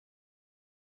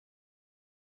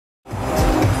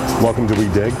Welcome to We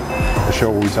Dig, the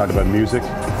show where we talk about music,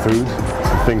 food,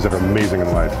 and things that are amazing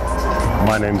in life.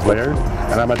 My name's Laird,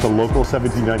 and I'm at the local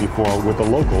 1794 with the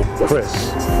local Chris,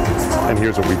 and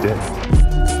here's what we did.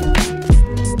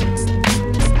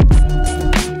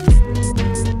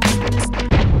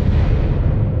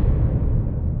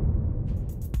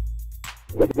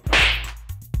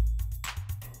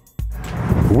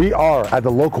 We are at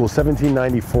the local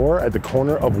 1794 at the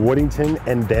corner of Woodington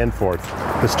and Danforth.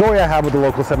 The story I have with the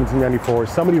local 1794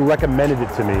 is somebody recommended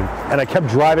it to me, and I kept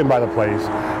driving by the place,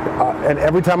 and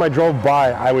every time I drove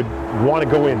by, I would want to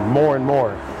go in more and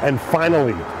more. And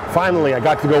finally, I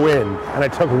got to go in, and I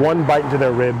took one bite into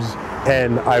their ribs,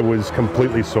 and I was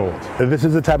completely sold. This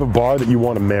is the type of bar that you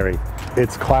want to marry.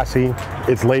 It's classy,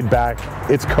 it's laid back,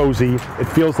 it's cozy, it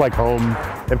feels like home.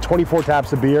 They have 24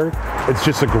 taps of beer. It's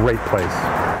just a great place.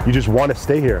 You just want to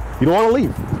stay here. You don't want to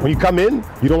leave. When you come in,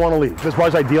 you don't want to leave. This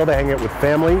bar's ideal to hang out with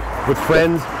family, with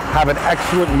friends, have an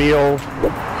excellent meal,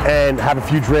 and have a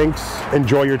few drinks,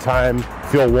 enjoy your time,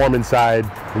 feel warm inside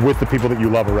with the people that you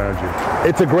love around you.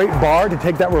 It's a great bar to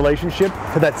take that relationship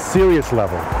to that serious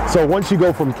level. So once you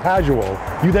go from casual,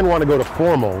 you then want to go to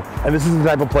formal, and this is the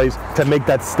type of place to make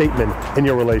that statement in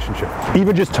your relationship.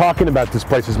 Even just talking about this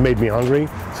place has made me hungry,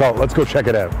 so let's go check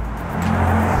it out.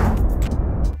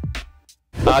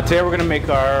 Today we're going to make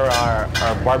our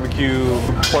barbecue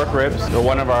pork ribs. They're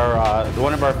one of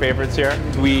our favorites here.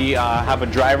 We have a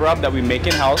dry rub that we make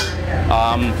in-house.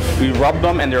 We rub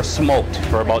them and they're smoked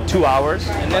for about 2 hours,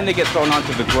 and then they get thrown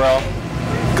onto the grill,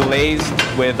 glazed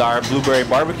with our blueberry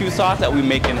barbecue sauce that we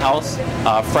make in-house.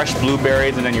 Fresh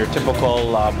blueberries and then your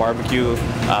typical barbecue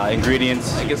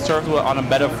ingredients. It gets served on a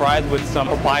bed of fries with some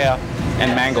papaya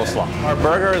and mango slaw. Our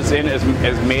burger is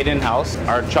made in-house.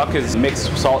 Our chuck is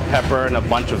mixed salt, pepper, and a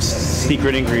bunch of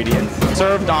secret ingredients.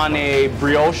 Served on a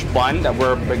brioche bun that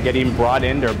we're getting brought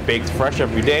in. They're baked fresh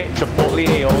every day. Chipotle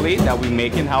aioli that we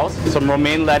make in-house. Some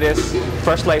romaine lettuce,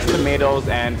 fresh sliced tomatoes,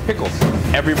 and pickles.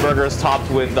 Every burger is topped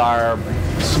with our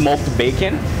smoked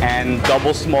bacon and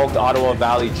double smoked Ottawa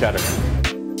Valley cheddar.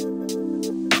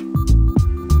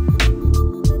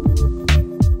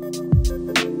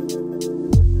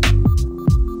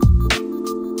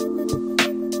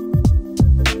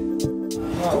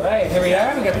 Alright, here we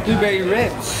are. We got the blueberry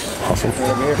ribs. Awesome.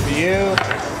 Over here for you.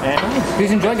 And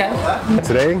please enjoy, guys.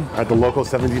 Today at the local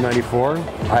 1794,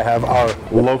 I have our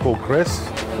local Chris,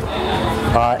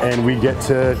 and we get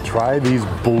to try these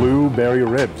blueberry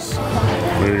ribs.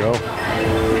 There you go.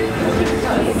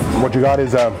 What you got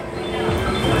is a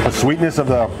sweetness of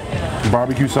the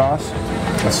barbecue sauce,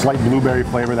 a slight blueberry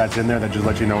flavor that's in there that just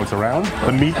lets you know it's around.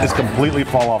 The meat is completely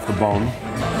fall off the bone.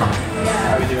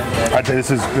 I'd say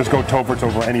this is just go toe for toe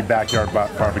for any backyard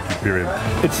barbecue period.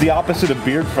 It's the opposite of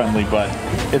beard friendly, but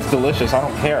it's delicious. I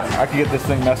don't care. I could get this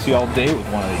thing messy all day with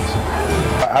one of these.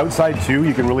 Outside too,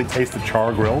 you can really taste the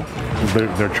char grill.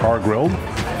 They're char grilled.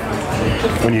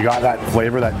 When you got that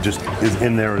flavor that just is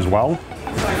in there as well.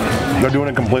 They're doing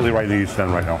it completely right in the East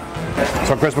End right now.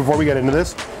 So Chris, before we get into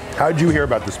this, how did you hear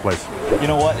about this place? You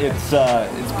know what? It's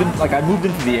been like I moved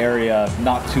into the area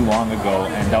not too long ago,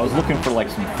 and I was looking for like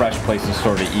some fresh places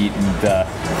sort of eat, and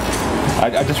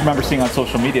I just remember seeing on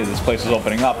social media this place was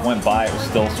opening up. Went by, it was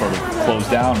still sort of closed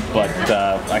down, but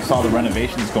I saw the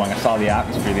renovations going. I saw the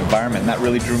atmosphere, the environment, and that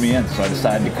really drew me in. So I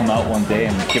decided to come out one day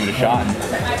and give it a shot.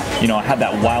 And you know, I had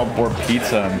that wild boar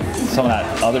pizza and some of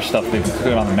that other stuff they've been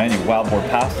cooking on the menu. Wild boar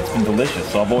pasta. It's been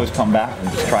delicious. So I've always come back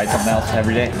and just tried something else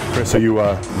every day. Chris, are you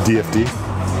DFD?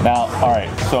 Now, all right,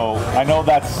 so I know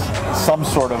that's some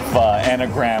sort of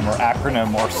anagram or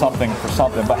acronym or something for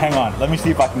something, but hang on, let me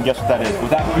see if I can guess what that is. Would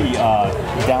that be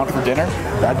down for dinner?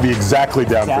 That'd be exactly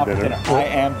down for dinner. I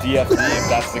am DFD if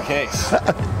that's the case.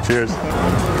 Cheers.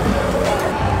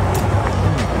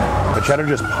 The cheddar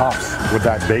just pops with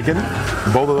that bacon.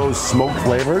 Both of those smoked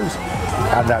flavors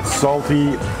have that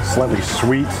salty, slightly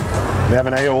sweet. They have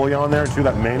an aioli on there too,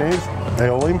 that mayonnaise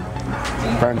aioli.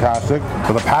 Fantastic.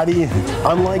 So the patty,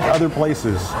 unlike other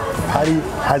places, the patty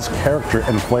has character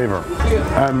and flavor.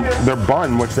 And their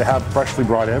bun, which they have freshly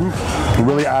brought in,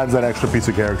 really adds that extra piece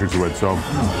of character to it. So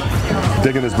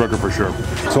digging this burger for sure.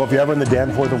 So if you're ever in the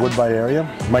Danforth or Woodbine area,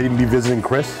 might even be visiting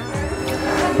Chris,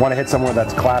 want to hit somewhere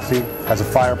that's classy, has a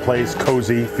fireplace,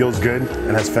 cozy, feels good,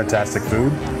 and has fantastic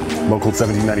food, local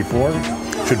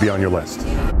 1794 should be on your list.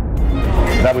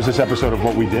 That was this episode of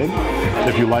What We Did.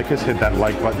 If you like us, hit that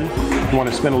like button. If you want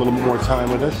to spend a little bit more time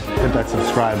with us, hit that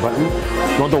subscribe button.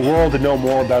 If you want the world to know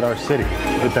more about our city,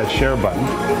 hit that share button.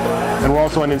 And we're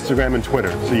also on Instagram and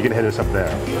Twitter, so you can hit us up there.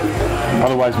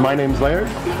 Otherwise, my name's Laird.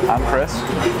 I'm Chris.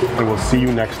 And we'll see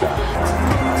you next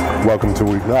time. Welcome to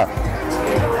We...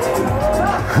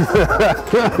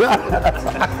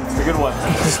 It's a good one.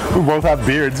 We both have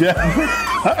beards, yeah.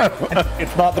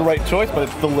 It's not the right choice, but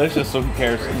it's delicious, so who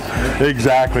cares?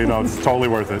 Exactly, no, it's totally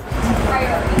worth it.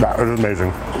 That was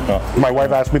amazing. My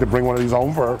wife asked me to bring one of these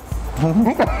home for her.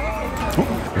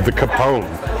 The Capone.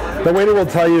 The waiter will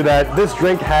tell you that this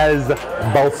drink has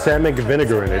balsamic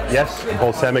vinegar in it. Yes,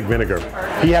 balsamic vinegar.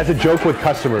 He has a joke with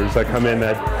customers that come in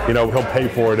that, you know, he'll pay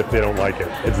for it if they don't like it.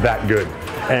 It's that good.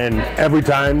 And every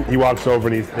time he walks over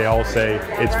and they all say,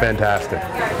 it's fantastic.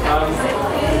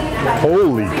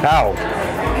 Holy cow.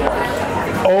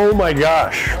 Oh my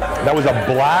gosh. That was a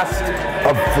blast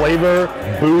of flavor,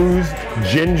 booze,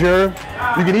 ginger.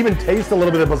 You can even taste a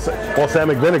little bit of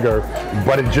balsamic vinegar,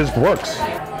 but it just works.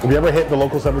 If you ever hit the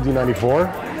local 1794,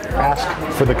 ask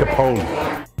for the Capone.